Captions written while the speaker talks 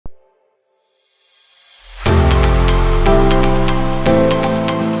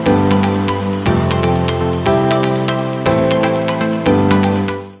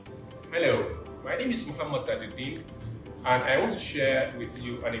and I want to share with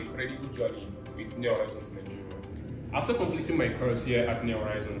you an incredible journey with New Horizons Nigeria. After completing my course here at New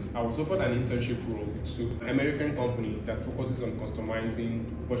Horizons, I was offered an internship role to an American company that focuses on customizing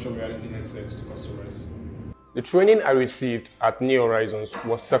virtual reality headsets to customers. The training I received at New Horizons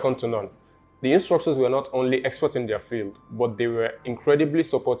was second to none. The instructors were not only experts in their field, but they were incredibly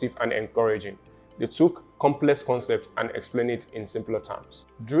supportive and encouraging. They took complex concepts and explained it in simpler terms.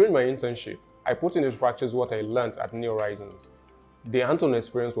 During my internship, I put into practice what I learned at New Horizons. The hands-on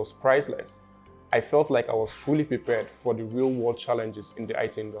experience was priceless. I felt like I was fully prepared for the real-world challenges in the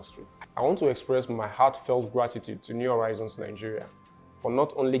IT industry. I want to express my heartfelt gratitude to New Horizons Nigeria for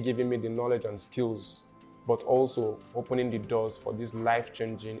not only giving me the knowledge and skills, but also opening the doors for this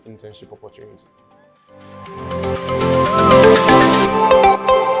life-changing internship opportunity.